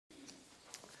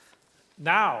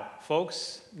Now,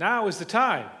 folks, now is the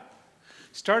time.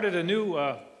 Started a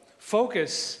new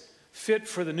focus, Fit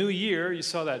for the New Year. You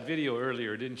saw that video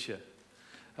earlier, didn't you?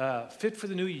 Fit for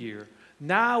the New Year.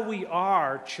 Now we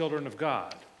are children of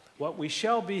God. What we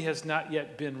shall be has not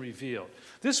yet been revealed.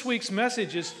 This week's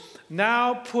message is,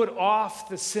 now put off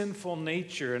the sinful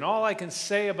nature. And all I can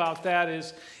say about that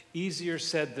is easier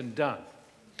said than done.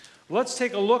 Let's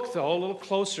take a look, though, a little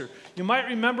closer. You might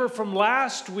remember from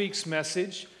last week's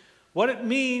message what it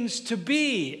means to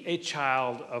be a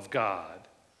child of God.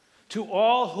 To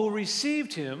all who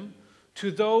received him,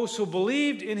 to those who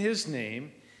believed in his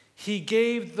name, he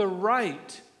gave the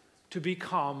right to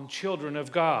become children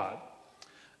of God.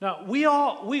 Now, we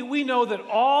know that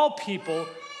all people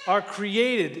are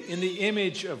created in the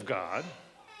image of God.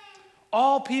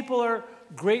 All people are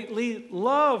greatly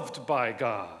loved by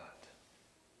God.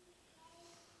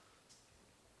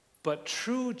 But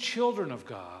true children of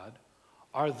God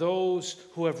are those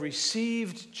who have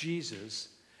received Jesus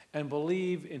and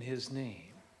believe in his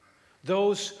name.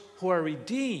 Those who are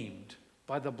redeemed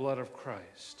by the blood of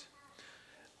Christ.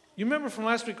 You remember from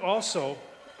last week also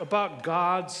about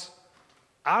God's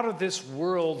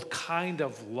out-of-this-world kind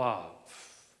of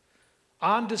love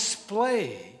on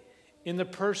display in the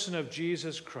person of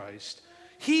Jesus Christ.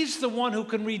 He's the one who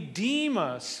can redeem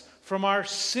us from our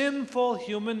sinful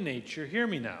human nature. Hear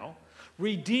me now.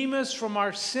 Redeem us from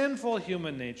our sinful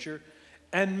human nature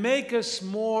and make us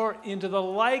more into the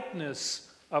likeness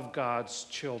of God's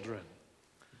children.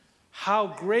 How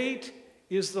great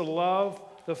is the love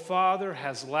the Father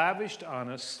has lavished on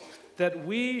us that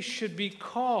we should be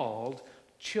called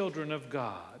children of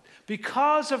God.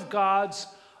 Because of God's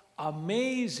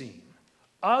amazing,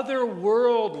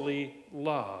 otherworldly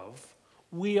love,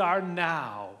 we are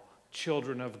now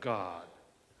children of God.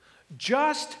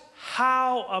 Just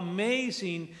how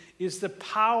amazing is the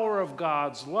power of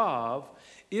God's love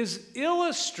is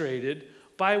illustrated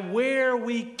by where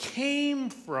we came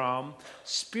from,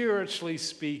 spiritually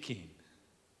speaking.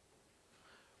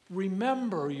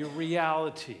 Remember your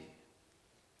reality.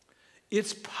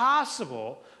 It's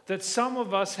possible that some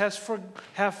of us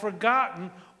have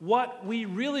forgotten what we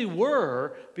really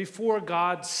were before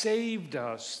God saved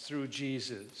us through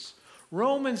Jesus.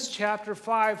 Romans chapter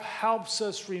 5 helps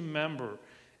us remember.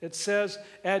 It says,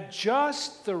 at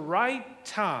just the right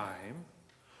time,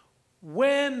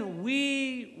 when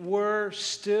we were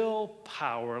still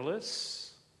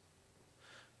powerless,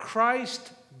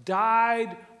 Christ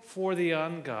died for the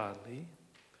ungodly.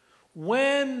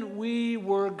 When we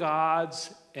were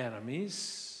God's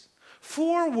enemies.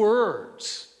 4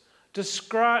 words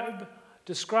describe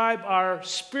our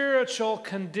spiritual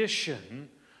condition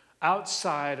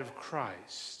outside of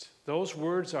Christ. Those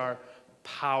words are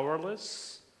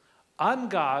powerless,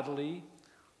 ungodly,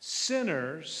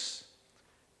 sinners,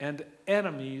 and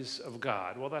enemies of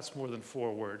God. Well, that's more than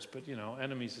 4 words, but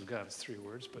enemies of God is 3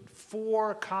 words, but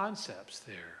 4 concepts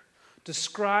there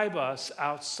describe us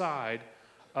outside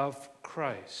of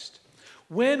Christ.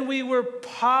 When we were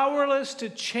powerless to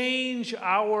change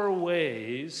our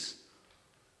ways,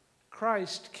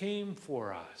 Christ came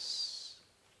for us.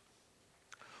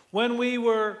 When we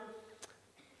were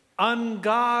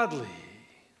ungodly,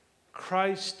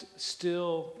 Christ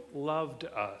still loved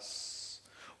us.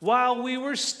 While we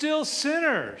were still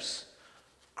sinners,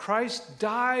 Christ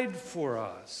died for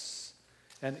us.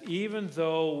 And even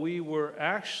though we were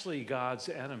actually God's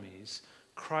enemies,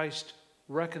 Christ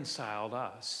reconciled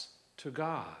us to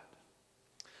God.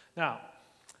 Now,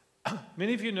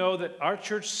 many of you know that our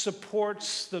church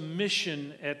supports the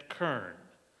mission at Kern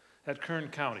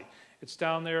County. It's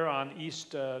down there on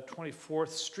East 24th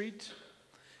Street.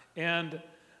 And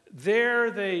there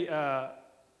they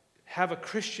have a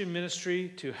Christian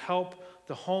ministry to help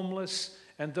the homeless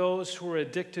and those who are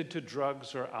addicted to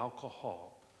drugs or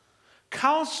alcohol.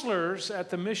 Counselors at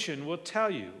the mission will tell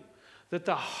you that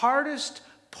the hardest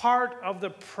part of the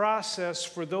process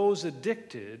for those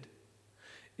addicted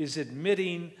is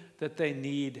admitting that they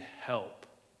need help.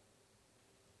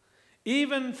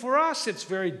 Even for us, it's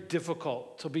very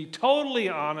difficult to be totally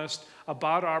honest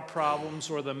about our problems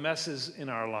or the messes in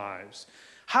our lives.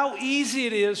 How easy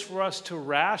it is for us to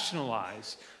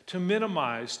rationalize, to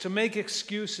minimize, to make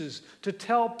excuses, to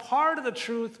tell part of the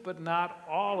truth but not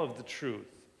all of the truth.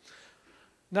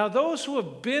 Now, those who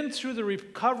have been through the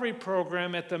recovery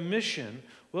program at the mission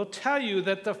will tell you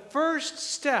that the first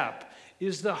step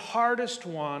is the hardest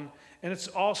one, and it's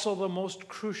also the most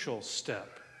crucial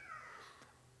step.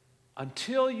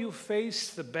 Until you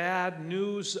face the bad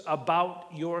news about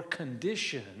your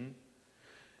condition,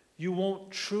 you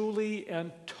won't truly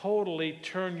and totally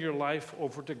turn your life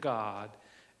over to God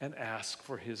and ask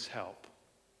for his help.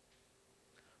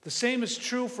 The same is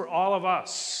true for all of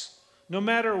us. No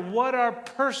matter what our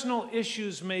personal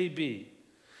issues may be,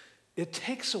 it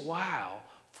takes a while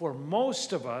for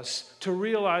most of us to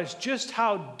realize just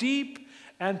how deep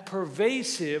and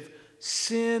pervasive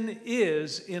sin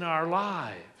is in our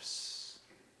lives.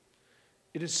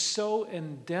 It is so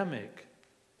endemic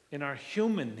in our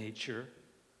human nature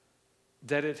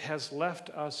that it has left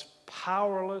us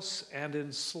powerless and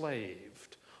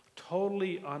enslaved,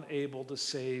 totally unable to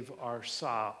save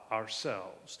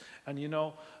ourselves. And you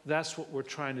know, that's what we're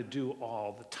trying to do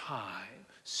all the time.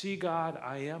 See, God,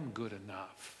 I am good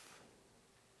enough.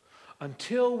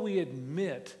 Until we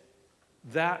admit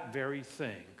that very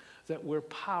thing, that we're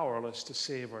powerless to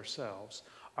save ourselves,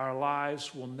 our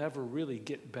lives will never really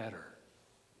get better.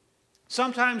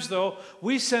 Sometimes, though,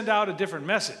 we send out a different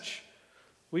message.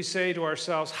 We say to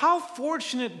ourselves, how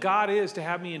fortunate God is to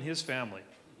have me in his family.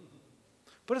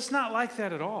 But it's not like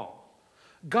that at all.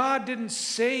 God didn't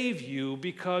save you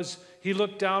because he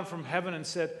looked down from heaven and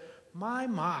said,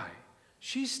 my,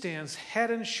 she stands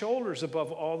head and shoulders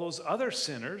above all those other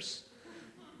sinners.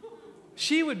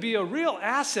 She would be a real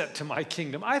asset to my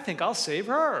kingdom. I think I'll save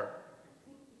her.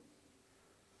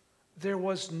 There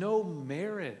was no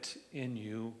merit in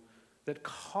you that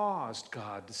caused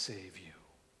God to save you.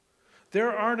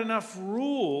 There aren't enough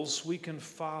rules we can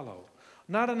follow,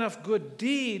 not enough good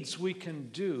deeds we can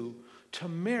do to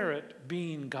merit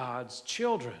being God's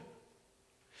children.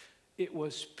 It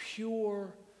was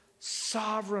pure,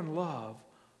 sovereign love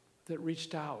that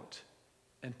reached out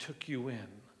and took you in.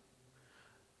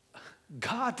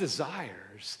 God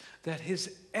desires that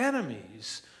his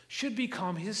enemies should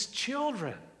become his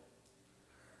children.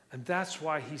 And that's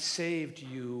why he saved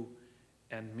you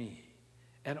and me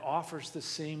and offers the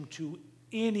same to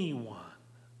anyone.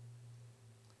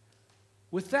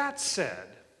 With that said,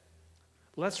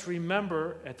 let's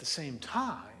remember at the same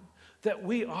time that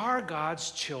we are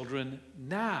God's children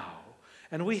now.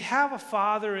 And we have a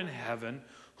Father in heaven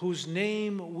whose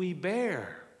name we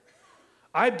bear.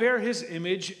 I bear his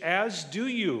image, as do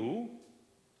you,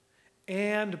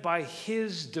 and by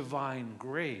his divine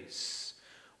grace,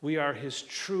 we are his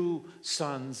true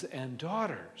sons and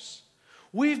daughters.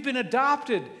 We've been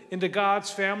adopted into God's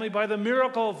family by the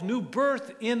miracle of new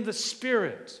birth in the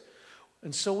Spirit.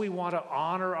 And so we want to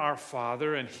honor our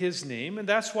Father and his name, and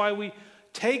that's why we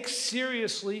take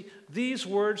seriously these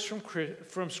words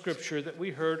from Scripture that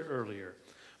we heard earlier.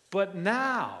 But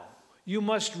now you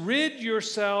must rid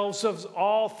yourselves of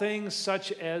all things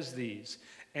such as these: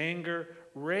 anger,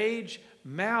 rage,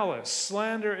 malice,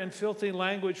 slander, and filthy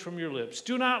language from your lips.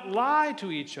 Do not lie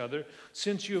to each other,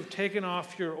 since you have taken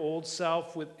off your old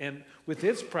self with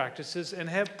its practices and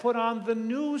have put on the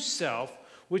new self,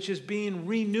 which is being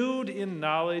renewed in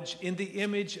knowledge in the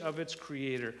image of its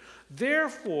creator.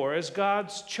 Therefore, as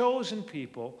God's chosen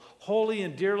people, holy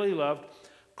and dearly loved,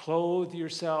 clothe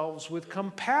yourselves with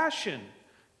compassion,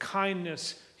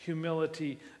 kindness,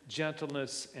 humility,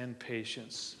 gentleness, and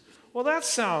patience. Well, that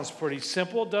sounds pretty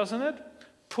simple, doesn't it?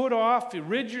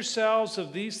 Rid yourselves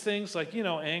of these things like,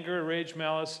 anger, rage,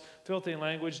 malice, filthy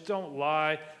language, don't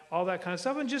lie, all that kind of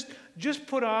stuff, and just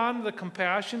put on the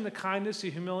compassion, the kindness, the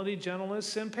humility,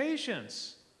 gentleness, and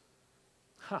patience.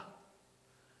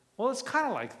 Well, it's kind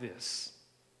of like this.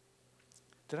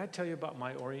 Did I tell you about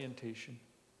my orientation?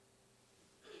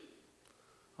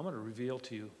 I'm going to reveal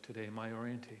to you today my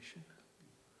orientation.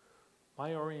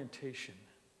 My orientation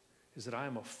is that I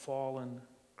am a fallen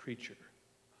creature,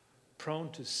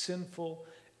 prone to sinful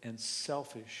and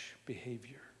selfish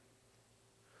behavior.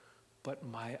 But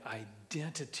my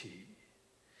identity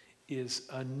is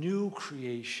a new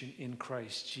creation in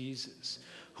Christ Jesus,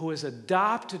 who has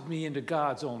adopted me into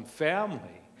God's own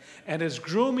family and is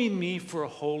grooming me for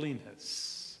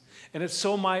holiness. And it's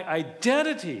so my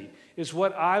identity is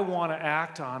what I want to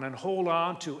act on and hold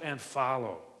on to and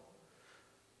follow.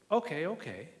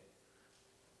 Okay.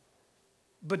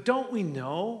 But don't we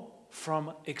know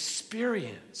from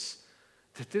experience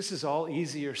that this is all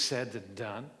easier said than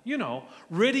done?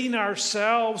 Ridding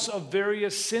ourselves of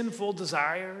various sinful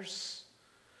desires.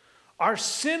 Our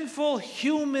sinful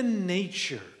human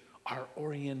nature, our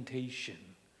orientation,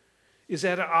 is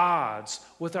at odds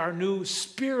with our new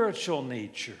spiritual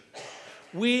nature.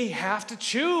 We have to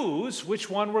choose which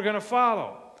one we're going to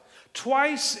follow.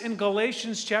 Twice in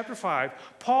Galatians chapter 5,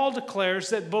 Paul declares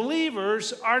that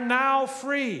believers are now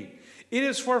free. It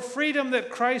is for freedom that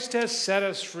Christ has set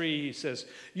us free, he says.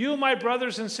 You, my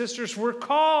brothers and sisters, were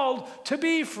called to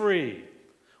be free.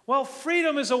 Well,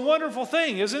 freedom is a wonderful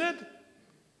thing, isn't it?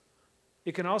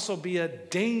 It can also be a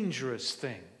dangerous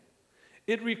thing.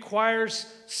 It requires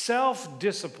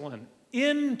self-discipline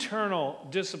internal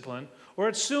discipline, or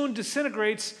it soon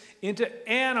disintegrates into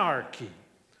anarchy.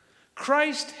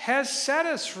 Christ has set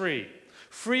us free.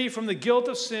 Free from the guilt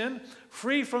of sin,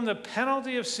 free from the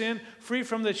penalty of sin, free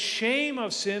from the shame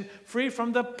of sin, free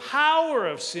from the power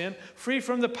of sin, free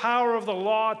from the power of the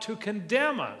law to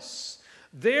condemn us.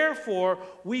 Therefore,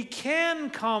 we can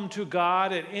come to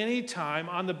God at any time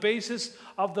on the basis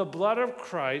of the blood of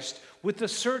Christ with the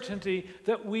certainty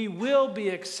that we will be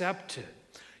accepted.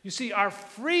 You see, our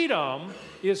freedom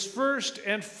is first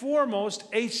and foremost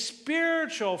a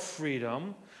spiritual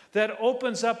freedom that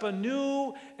opens up a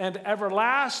new and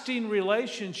everlasting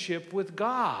relationship with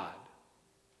God.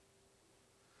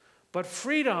 But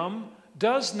freedom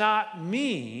does not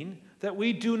mean that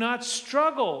we do not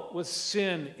struggle with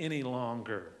sin any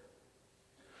longer.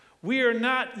 We are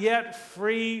not yet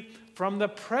free from the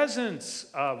presence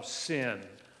of sin.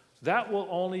 That will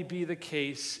only be the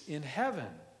case in heaven.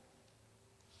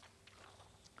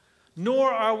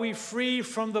 Nor are we free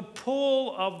from the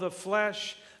pull of the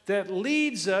flesh that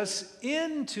leads us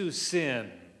into sin.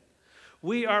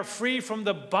 We are free from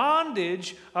the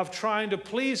bondage of trying to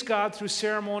please God through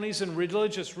ceremonies and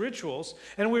religious rituals,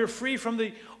 and we are free from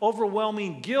the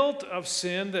overwhelming guilt of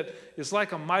sin that is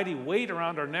like a mighty weight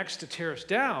around our necks to tear us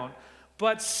down.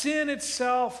 But sin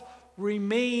itself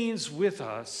remains with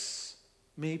us,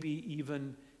 maybe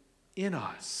even in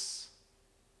us.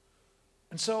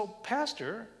 And so,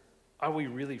 Pastor, are we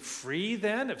really free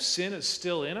then if sin is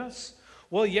still in us?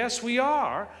 Well, yes, we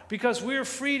are, because we're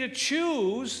free to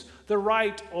choose the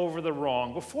right over the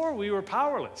wrong. Before, we were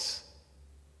powerless.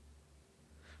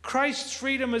 Christ's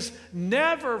freedom is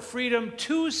never freedom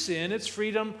to sin, it's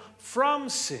freedom from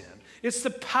sin. It's the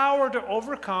power to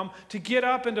overcome, to get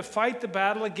up and to fight the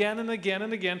battle again and again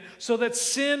and again, so that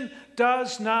sin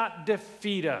does not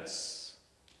defeat us.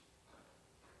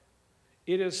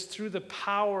 It is through the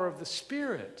power of the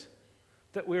Spirit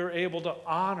that we are able to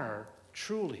honor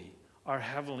truly our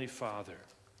Heavenly Father.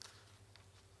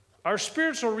 Our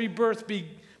spiritual rebirth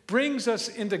brings us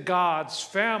into God's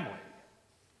family.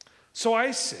 So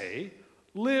I say,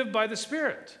 live by the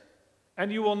Spirit,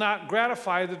 and you will not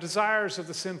gratify the desires of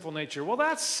the sinful nature. Well,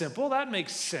 that's simple. That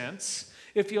makes sense.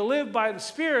 If you live by the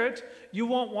Spirit, you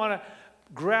won't want to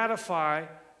gratify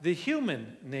the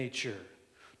human nature.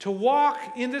 To walk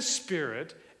in the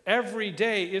Spirit every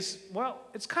day is, well,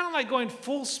 it's kind of like going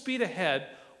full speed ahead,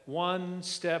 one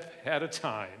step at a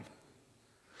time.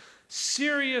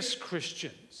 Serious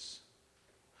Christians,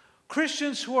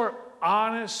 Christians who are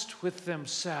honest with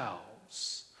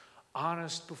themselves,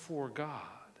 honest before God,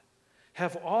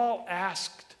 have all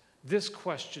asked this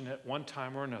question at one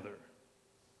time or another.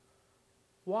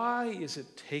 Why is it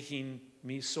taking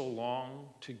me so long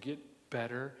to get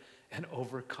better and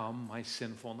overcome my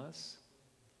sinfulness?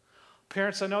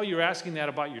 Parents, I know you're asking that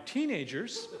about your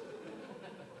teenagers.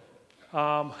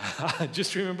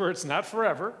 Just remember, it's not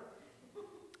forever.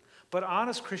 But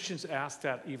honest Christians ask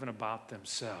that even about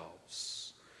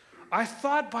themselves. I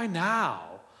thought by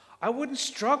now I wouldn't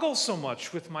struggle so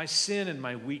much with my sin and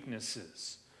my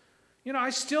weaknesses. You know, I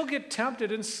still get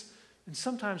tempted, and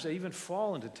sometimes I even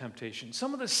fall into temptation.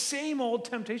 Some of the same old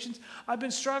temptations I've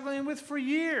been struggling with for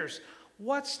years.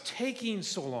 What's taking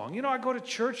so long? You know, I go to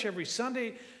church every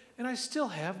Sunday, and I still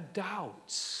have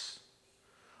doubts.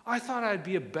 I thought I'd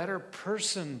be a better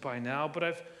person by now, but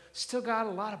I've still got a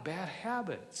lot of bad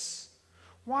habits.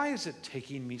 Why is it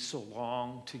taking me so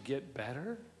long to get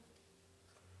better?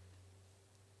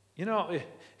 You know,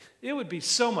 it would be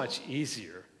so much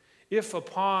easier if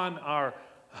upon our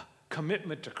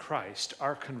commitment to Christ,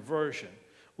 our conversion,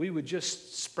 we would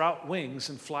just sprout wings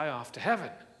and fly off to heaven.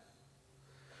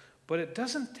 But it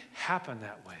doesn't happen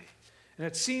that way. And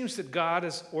it seems that God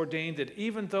has ordained that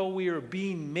even though we are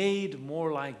being made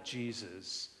more like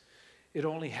Jesus, it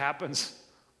only happens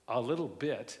a little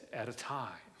bit at a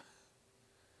time.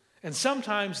 And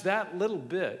sometimes that little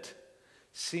bit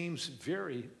seems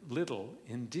very little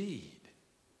indeed.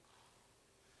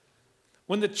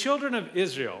 When the children of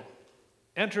Israel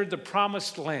entered the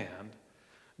promised land,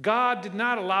 God did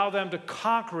not allow them to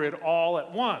conquer it all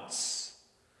at once.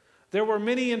 There were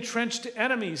many entrenched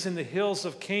enemies in the hills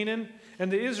of Canaan, and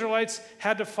the Israelites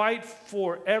had to fight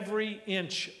for every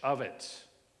inch of it.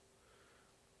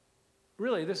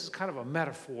 Really, this is kind of a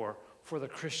metaphor for the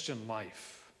Christian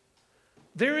life.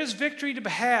 There is victory to be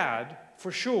had,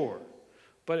 for sure,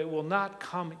 but it will not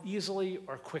come easily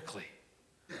or quickly.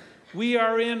 We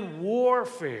are in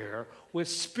warfare with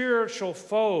spiritual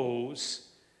foes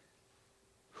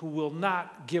who will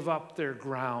not give up their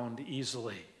ground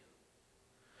easily.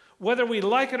 Whether we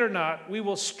like it or not, we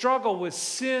will struggle with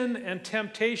sin and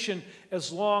temptation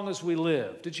as long as we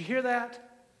live. Did you hear that?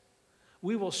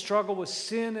 We will struggle with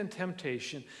sin and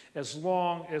temptation as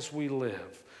long as we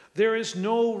live. There is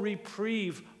no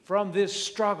reprieve from this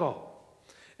struggle.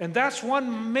 And that's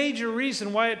one major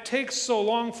reason why it takes so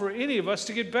long for any of us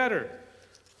to get better.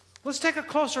 Let's take a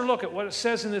closer look at what it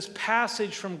says in this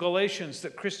passage from Galatians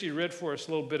that Christy read for us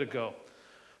a little bit ago.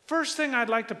 First thing I'd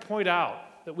like to point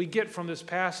out that we get from this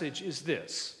passage is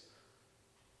this.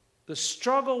 The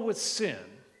struggle with sin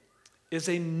is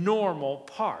a normal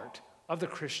part of the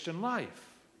Christian life.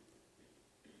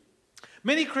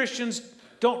 Many Christians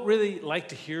don't really like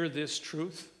to hear this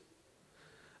truth.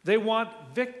 They want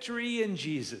victory in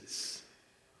Jesus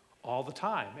all the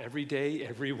time, every day,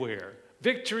 everywhere.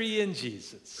 Victory in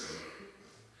Jesus.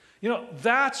 You know,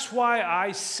 that's why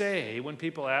I say, when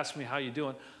people ask me how you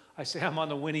doing, I say I'm on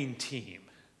the winning team.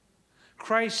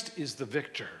 Christ is the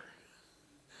victor.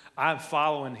 I'm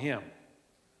following him.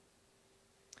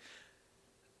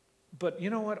 But you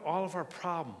know what? All of our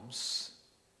problems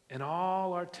and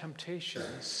all our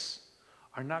temptations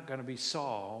are not going to be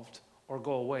solved or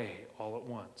go away all at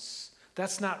once.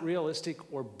 That's not realistic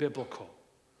or biblical.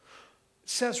 It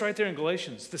says right there in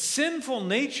Galatians, the sinful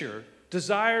nature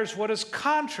desires what is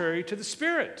contrary to the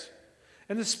Spirit,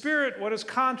 and the Spirit what is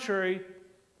contrary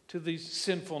to the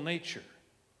sinful nature.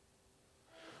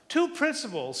 Two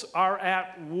principles are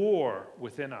at war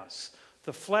within us,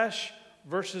 the flesh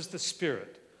versus the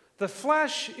Spirit. The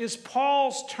flesh is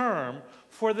Paul's term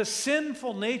for the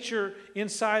sinful nature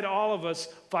inside all of us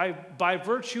by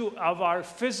virtue of our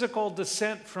physical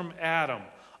descent from Adam,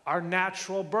 our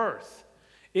natural birth.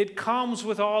 It comes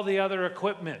with all the other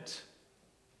equipment.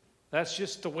 That's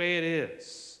just the way it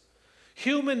is.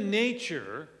 Human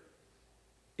nature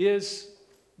is,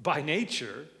 by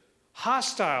nature,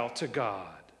 hostile to God,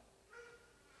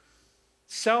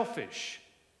 selfish,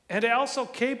 and also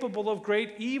capable of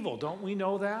great evil. Don't we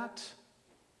know that?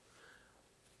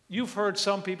 You've heard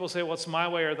some people say, well, it's my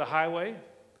way or the highway.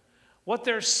 What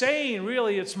they're saying,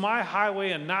 really, it's my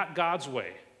highway and not God's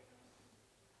way.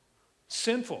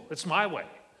 Sinful. It's my way.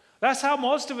 That's how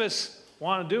most of us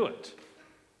want to do it.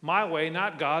 My way,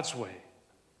 not God's way.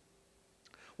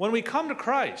 When we come to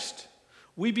Christ,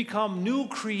 we become new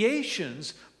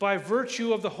creations by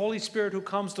virtue of the Holy Spirit who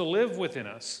comes to live within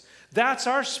us. That's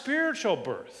our spiritual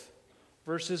birth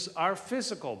versus our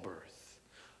physical birth.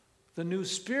 The new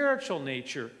spiritual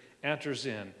nature enters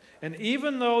in. And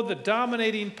even though the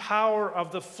dominating power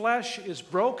of the flesh is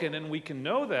broken, and we can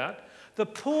know that, the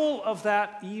pull of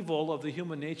that evil of the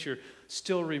human nature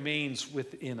still remains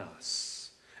within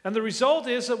us. And the result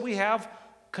is that we have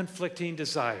conflicting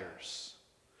desires.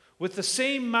 With the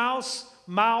same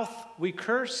mouth, we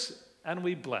curse and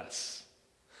we bless.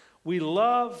 We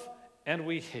love and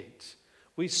we hate.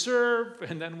 We serve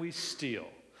and then we steal.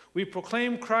 We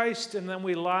proclaim Christ and then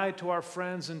we lie to our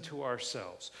friends and to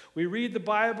ourselves. We read the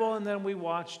Bible and then we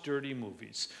watch dirty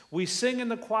movies. We sing in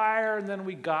the choir and then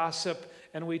we gossip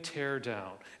and we tear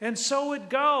down. And so it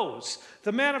goes.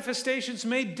 The manifestations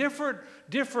may differ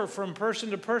from person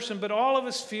to person, but all of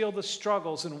us feel the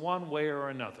struggles in one way or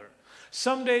another.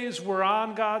 Some days we're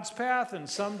on God's path and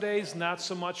some days not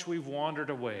so much, we've wandered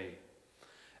away.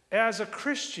 As a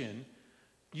Christian,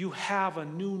 you have a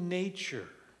new nature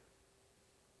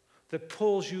that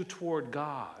pulls you toward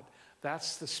God.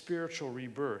 That's the spiritual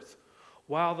rebirth.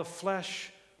 While the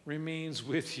flesh remains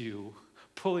with you,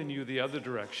 pulling you the other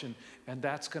direction, and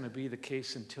that's going to be the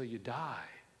case until you die.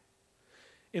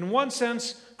 In one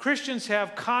sense, Christians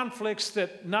have conflicts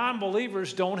that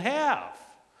non-believers don't have.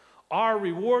 Our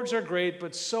rewards are great,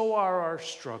 but so are our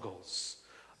struggles.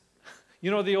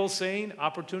 You know the old saying,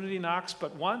 opportunity knocks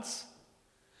but once?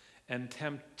 And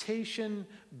temptation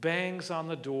bangs on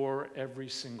the door every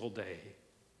single day.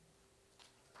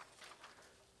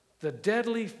 The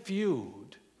deadly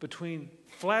feud between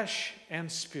flesh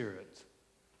and spirit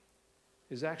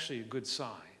is actually a good sign.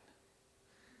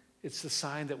 It's the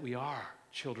sign that we are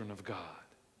children of God.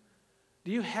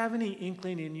 Do you have any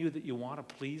inkling in you that you want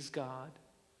to please God?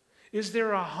 Is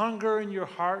there a hunger in your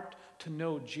heart to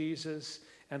know Jesus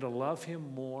and to love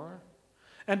him more?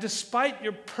 And despite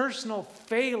your personal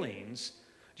failings,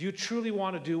 do you truly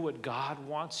want to do what God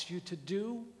wants you to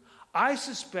do? I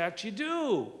suspect you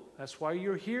do. That's why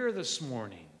you're here this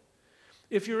morning.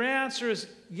 If your answer is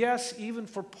yes, even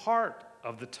for part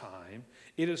of the time,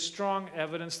 it is strong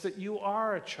evidence that you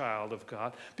are a child of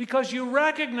God because you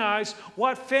recognize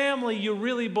what family you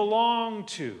really belong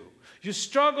to. You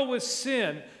struggle with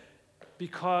sin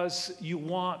because you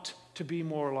want to be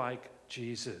more like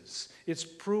Jesus. It's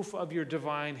proof of your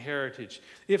divine heritage.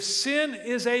 If sin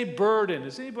is a burden,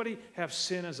 does anybody have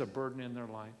sin as a burden in their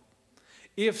life?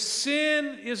 If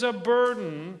sin is a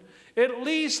burden, At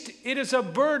least it is a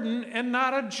burden and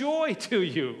not a joy to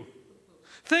you.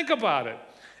 Think about it.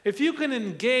 If you can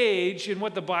engage in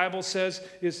what the Bible says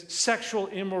is sexual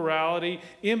immorality,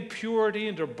 impurity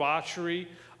and debauchery,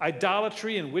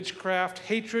 idolatry and witchcraft,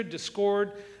 hatred,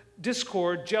 discord,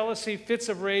 jealousy, fits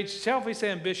of rage, selfish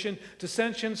ambition,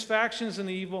 dissensions, factions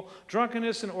and evil,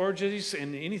 drunkenness and orgies,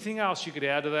 and anything else you could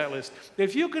add to that list.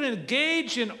 If you can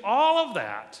engage in all of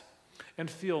that and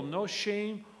feel no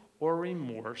shame or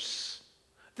remorse,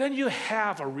 then you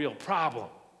have a real problem.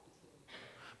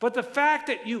 But the fact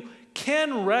that you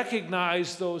can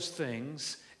recognize those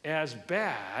things as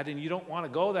bad and you don't want to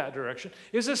go that direction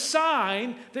is a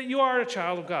sign that you are a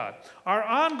child of God. Our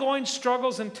ongoing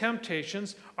struggles and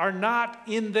temptations are not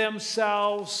in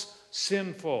themselves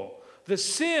sinful. The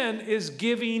sin is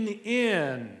giving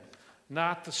in,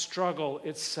 not the struggle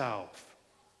itself.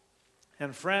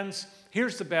 And friends,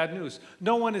 here's the bad news.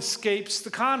 No one escapes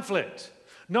the conflict.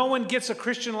 No one gets a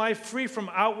Christian life free from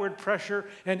outward pressure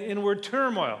and inward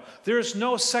turmoil. There is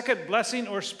no second blessing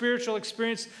or spiritual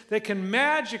experience that can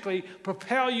magically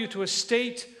propel you to a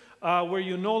state where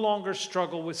you no longer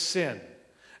struggle with sin.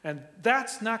 And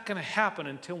that's not going to happen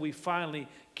until we finally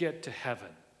get to heaven.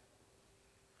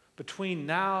 Between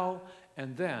now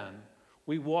and then,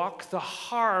 we walk the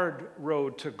hard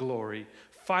road to glory,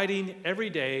 fighting every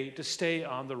day to stay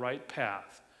on the right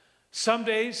path. Some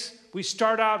days we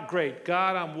start out great.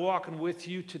 God, I'm walking with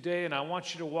you today, and I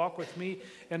want you to walk with me.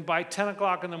 And by 10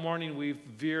 o'clock in the morning, we've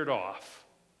veered off.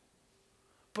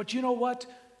 But you know what?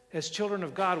 As children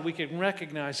of God, we can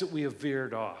recognize that we have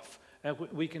veered off. And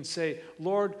we can say,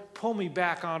 Lord, pull me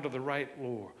back onto the right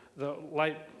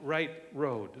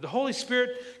road. The Holy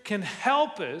Spirit can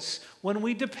help us when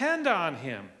we depend on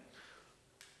him.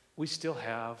 We still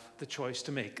have the choice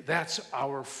to make. That's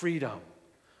our freedom.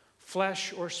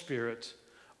 Flesh or spirit,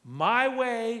 my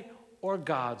way or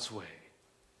God's way.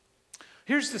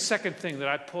 Here's the second thing that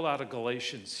I pull out of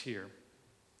Galatians here.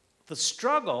 The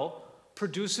struggle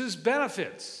produces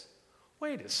benefits.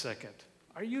 Wait a second.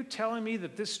 Are you telling me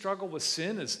that this struggle with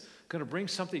sin is going to bring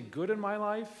something good in my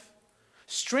life?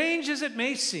 Strange as it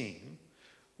may seem,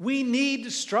 we need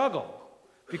to struggle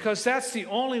because that's the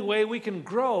only way we can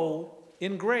grow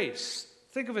in grace.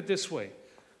 Think of it this way.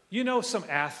 You know some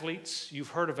athletes, you've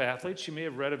heard of athletes, you may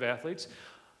have read of athletes.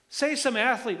 Say some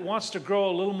athlete wants to grow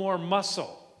a little more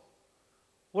muscle.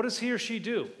 What does he or she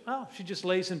do? Oh, she just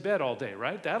lays in bed all day,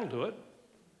 right? That'll do it.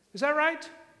 Is that right?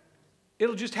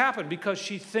 It'll just happen because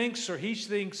she thinks or he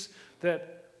thinks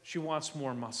that she wants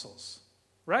more muscles.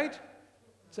 Right?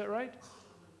 Is that right?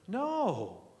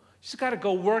 No. She's got to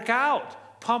go work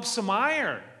out, pump some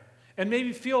iron, and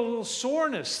maybe feel a little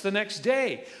soreness the next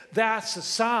day. That's a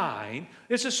sign.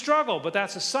 It's a struggle, but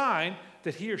that's a sign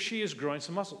that he or she is growing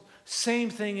some muscle. Same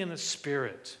thing in the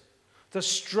spirit. The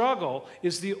struggle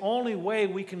is the only way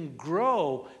we can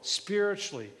grow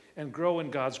spiritually and grow in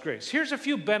God's grace. Here's a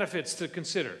few benefits to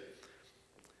consider.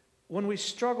 When we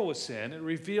struggle with sin, it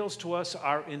reveals to us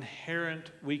our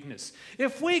inherent weakness.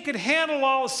 If we could handle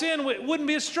all sin, it wouldn't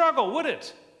be a struggle, would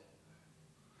it?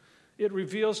 It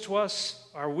reveals to us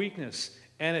our weakness,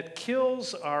 and it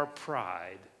kills our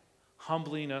pride,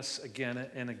 humbling us again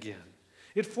and again.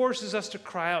 It forces us to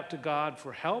cry out to God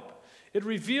for help. It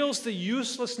reveals the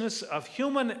uselessness of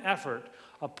human effort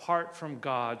apart from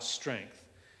God's strength.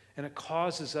 And it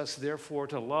causes us, therefore,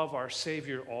 to love our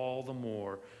Savior all the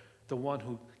more, the one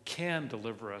who can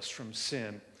deliver us from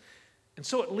sin. And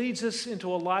so it leads us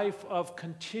into a life of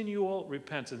continual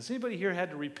repentance. Anybody here had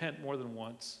to repent more than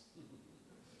once?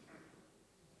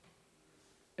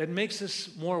 It makes us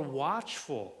more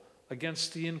watchful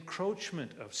against the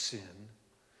encroachment of sin,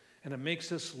 and it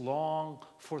makes us long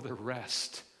for the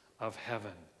rest of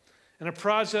heaven. And it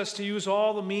prods us to use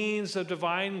all the means of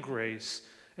divine grace,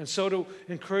 and so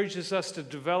encourages us to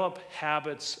develop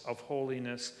habits of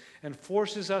holiness and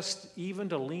forces us even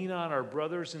to lean on our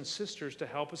brothers and sisters to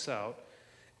help us out,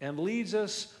 and leads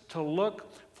us to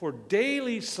look for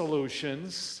daily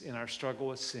solutions in our struggle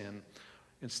with sin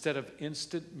instead of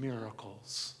instant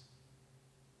miracles.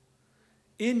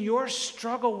 In your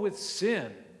struggle with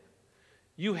sin,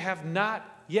 you have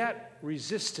not yet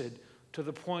resisted to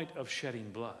the point of shedding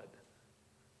blood.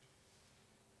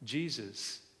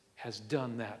 Jesus has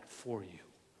done that for you.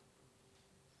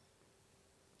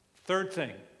 Third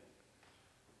thing,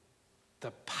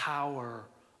 the power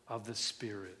of the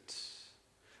Spirit.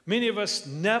 Many of us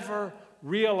never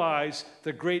realize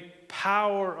the great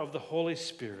power of the Holy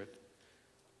Spirit,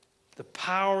 the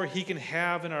power he can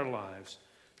have in our lives,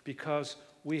 because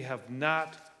we have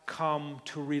not come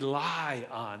to rely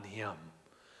on him.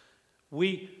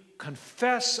 We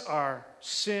confess our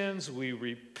sins, we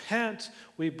repent,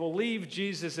 we believe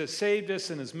Jesus has saved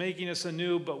us and is making us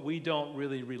anew, but we don't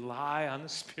really rely on the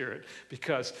Spirit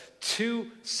because 2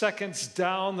 seconds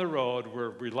down the road, we're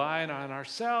relying on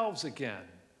ourselves again.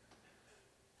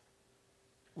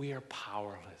 We are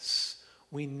powerless.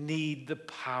 We need the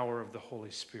power of the Holy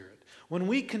Spirit. When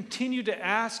we continue to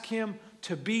ask Him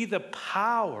to be the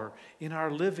power in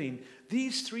our living,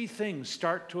 these 3 things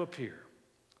start to appear.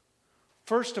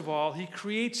 First of all, He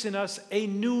creates in us a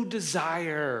new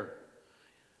desire.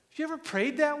 Have you ever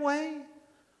prayed that way?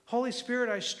 Holy Spirit,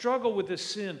 I struggle with this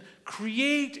sin.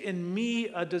 Create in me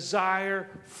a desire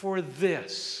for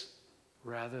this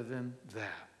rather than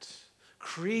that.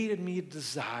 Create in me a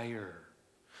desire.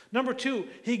 Number 2,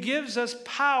 He gives us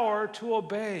power to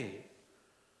obey.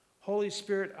 Holy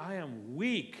Spirit, I am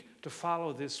weak to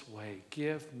follow this way.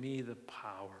 Give me the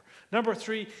power. Number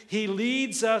 3, He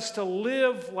leads us to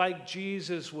live like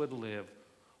Jesus would live.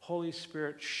 Holy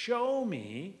Spirit, show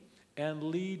me and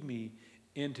lead me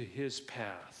into His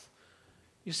path.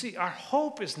 You see, our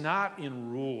hope is not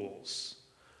in rules,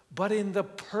 but in the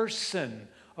person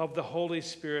of the Holy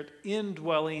Spirit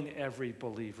indwelling every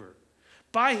believer.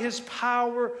 By His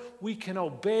power, we can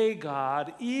obey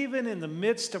God even in the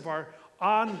midst of our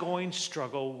ongoing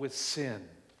struggle with sin.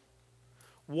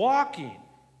 Walking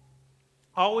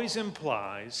always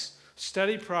implies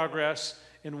steady progress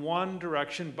in one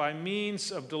direction by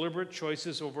means of deliberate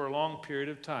choices over a long period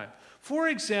of time. For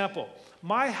example,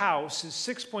 my house is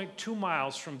 6.2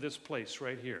 miles from this place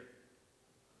right here.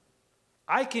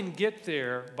 I can get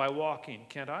there by walking,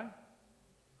 can't I?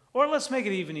 Or let's make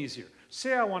it even easier.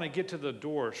 Say I want to get to the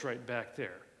doors right back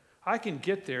there. I can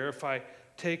get there if I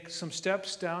take some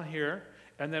steps down here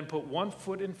and then put one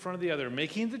foot in front of the other,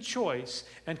 making the choice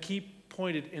and keep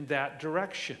pointed in that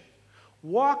direction.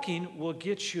 Walking will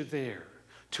get you there.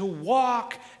 To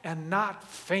walk and not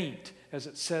faint, as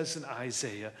it says in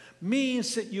Isaiah,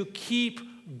 means that you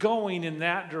keep going in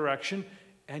that direction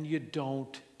and you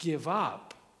don't give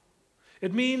up.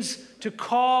 It means to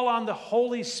call on the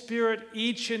Holy Spirit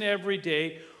each and every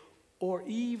day, or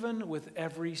even with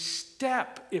every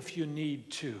step if you need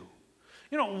to.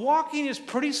 You know, walking is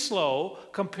pretty slow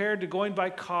compared to going by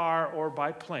car or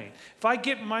by plane. If I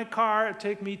get in my car, it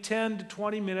takes me 10 to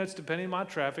 20 minutes, depending on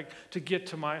traffic, to get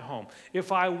to my home.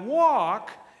 If I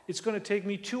walk, it's going to take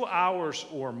me 2 hours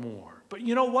or more. But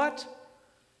you know what?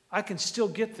 I can still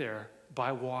get there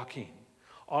by walking.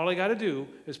 All I got to do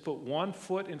is put one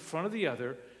foot in front of the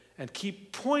other and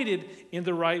keep pointed in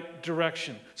the right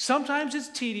direction. Sometimes it's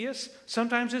tedious,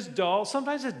 sometimes it's dull,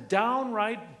 sometimes it's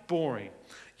downright boring.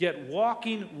 Yet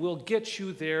walking will get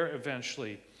you there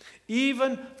eventually.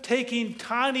 Even taking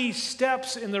tiny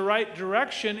steps in the right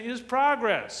direction is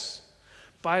progress.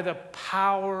 By the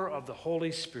power of the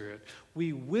Holy Spirit,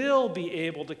 we will be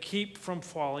able to keep from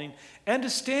falling and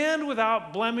to stand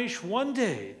without blemish one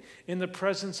day in the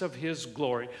presence of His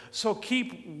glory. So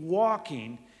keep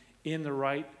walking in the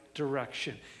right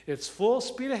direction. It's full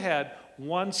speed ahead,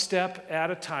 one step at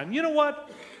a time. You know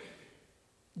what?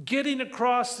 Getting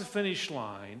across the finish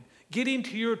line, getting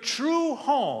to your true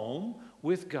home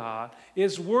with God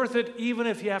is worth it even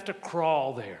if you have to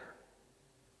crawl there.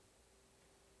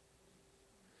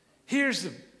 Here's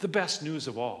the best news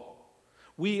of all.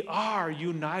 We are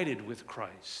united with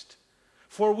Christ.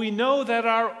 For we know that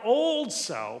our old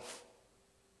self,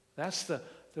 that's the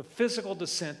physical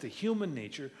descent, the human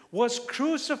nature, was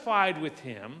crucified with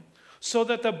Him so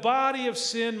that the body of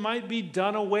sin might be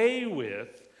done away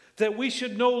with, that we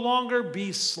should no longer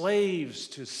be slaves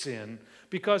to sin,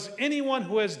 because anyone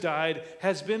who has died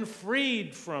has been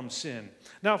freed from sin.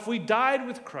 Now, if we died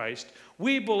with Christ,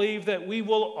 we believe that we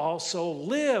will also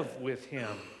live with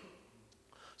Him.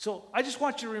 So I just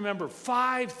want you to remember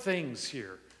 5 things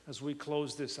here as we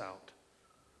close this out.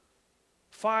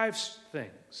 5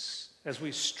 things as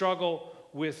we struggle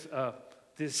with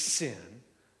this sin.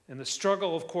 And the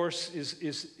struggle, of course,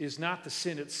 is not the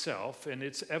sin itself, and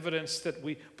it's evidence that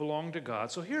we belong to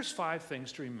God. So here's 5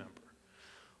 things to remember.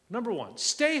 Number 1,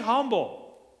 stay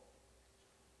humble.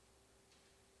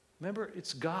 Remember,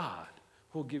 it's God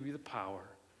who will give you the power.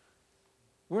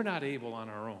 We're not able on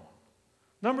our own.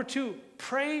 Number 2,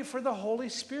 pray for the Holy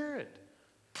Spirit.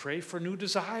 Pray for new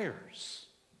desires.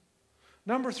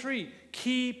 Number 3,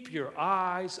 keep your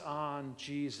eyes on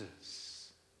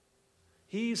Jesus.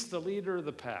 He's the leader of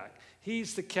the pack.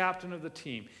 He's the captain of the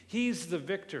team. He's the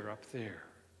victor up there.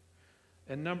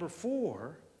 And number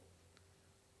 4,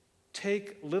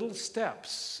 take little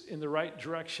steps in the right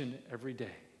direction every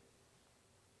day.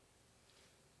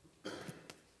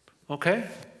 Okay?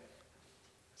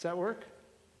 Does that work?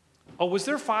 Oh, was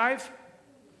there 5?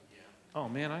 Oh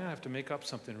man, I'm going to have to make up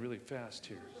something really fast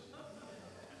here.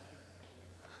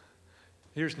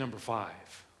 Here's number 5.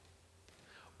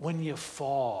 When you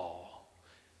fall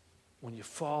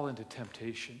into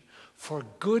temptation, for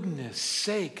goodness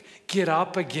sake, get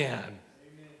up again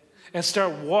and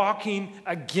start walking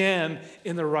again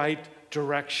in the right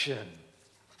direction.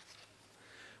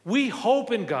 We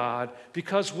hope in God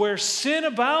because where sin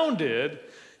abounded,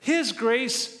 His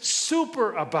grace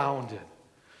superabounded.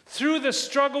 Through the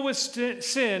struggle with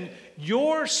sin,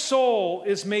 your soul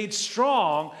is made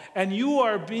strong and you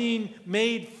are being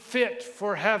made fit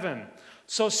for heaven.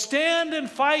 So stand and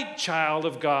fight, child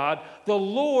of God. The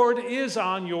Lord is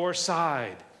on your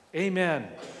side. Amen.